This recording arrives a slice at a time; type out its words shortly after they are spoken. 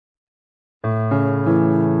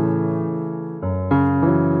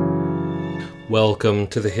Welcome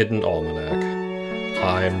to the Hidden Almanac.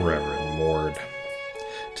 I'm Reverend Mord.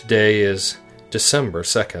 Today is December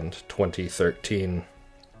 2nd, 2013.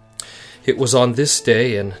 It was on this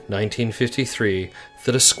day in 1953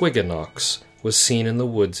 that a Squigginox was seen in the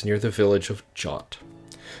woods near the village of Jot.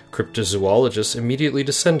 Cryptozoologists immediately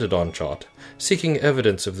descended on Jot, seeking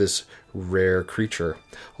evidence of this rare creature,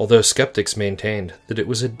 although skeptics maintained that it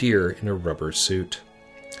was a deer in a rubber suit.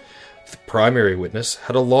 The primary witness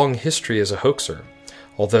had a long history as a hoaxer,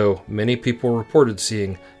 although many people reported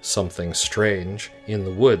seeing something strange in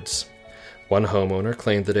the woods. One homeowner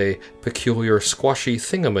claimed that a peculiar squashy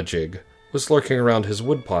thingamajig was lurking around his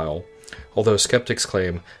woodpile, although skeptics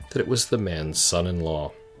claim that it was the man's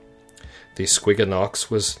son-in-law. The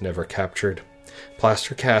Squigginox was never captured.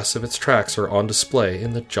 Plaster casts of its tracks are on display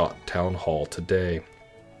in the Jot Town Hall today.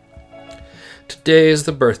 Today is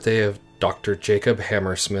the birthday of Dr. Jacob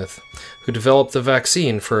Hammersmith, who developed the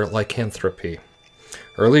vaccine for lycanthropy.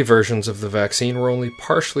 Early versions of the vaccine were only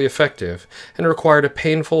partially effective and required a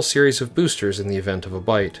painful series of boosters in the event of a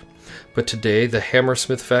bite. But today, the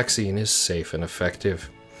Hammersmith vaccine is safe and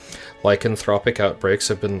effective. Lycanthropic outbreaks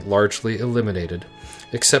have been largely eliminated,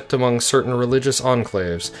 except among certain religious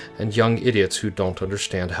enclaves and young idiots who don't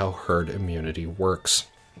understand how herd immunity works.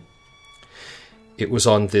 It was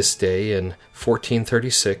on this day in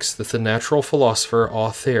 1436 that the natural philosopher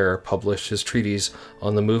Authaire published his treatise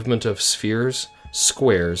on the movement of spheres,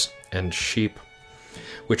 squares, and sheep,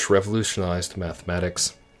 which revolutionized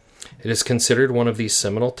mathematics. It is considered one of the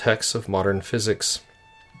seminal texts of modern physics.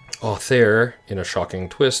 Authaire, in a shocking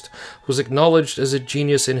twist, was acknowledged as a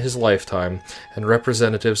genius in his lifetime, and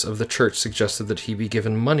representatives of the church suggested that he be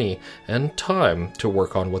given money and time to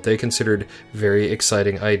work on what they considered very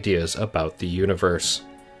exciting ideas about the universe.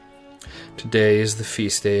 Today is the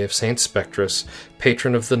feast day of Saint Spectrus,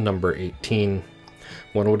 patron of the number 18.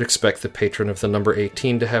 One would expect the patron of the number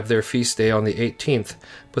 18 to have their feast day on the 18th,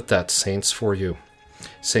 but that's saints for you.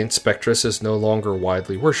 Saint Spectrus is no longer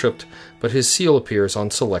widely worshipped, but his seal appears on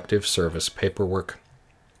selective service paperwork.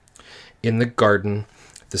 In the garden,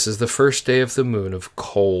 this is the first day of the moon of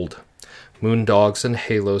cold. Moondogs and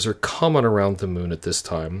halos are common around the moon at this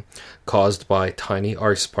time, caused by tiny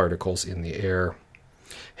ice particles in the air.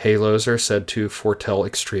 Halos are said to foretell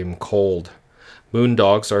extreme cold.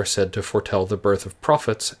 Moondogs are said to foretell the birth of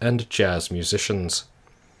prophets and jazz musicians.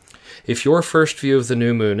 If your first view of the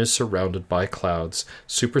new moon is surrounded by clouds,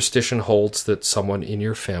 superstition holds that someone in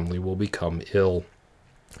your family will become ill.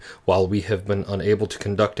 While we have been unable to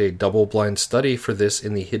conduct a double-blind study for this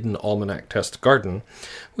in the Hidden Almanac Test Garden,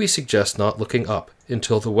 we suggest not looking up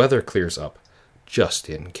until the weather clears up, just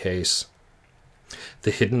in case.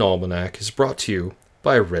 The Hidden Almanac is brought to you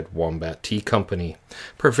by Red Wombat Tea Company,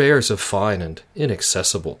 purveyors of fine and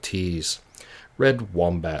inaccessible teas. Red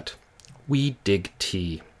Wombat. We dig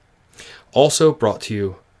tea. Also brought to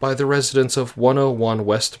you by the residents of 101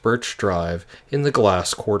 West Birch Drive in the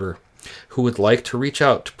Glass Quarter, who would like to reach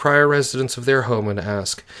out to prior residents of their home and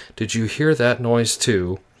ask, "Did you hear that noise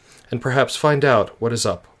too?" and perhaps find out what is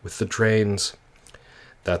up with the drains.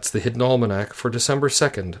 That's the Hidden Almanac for December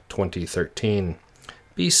 2nd, 2013.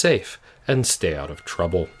 Be safe and stay out of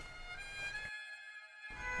trouble.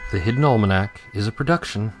 The Hidden Almanac is a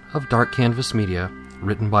production of Dark Canvas Media,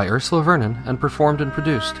 written by Ursula Vernon and performed and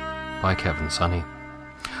produced by Kevin Sunny.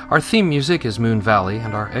 Our theme music is Moon Valley,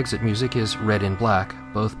 and our exit music is Red in Black,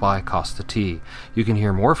 both by Costa T. You can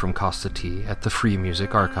hear more from Costa T at the Free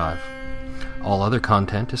Music Archive. All other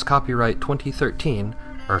content is copyright 2013,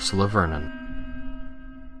 Ursula Vernon.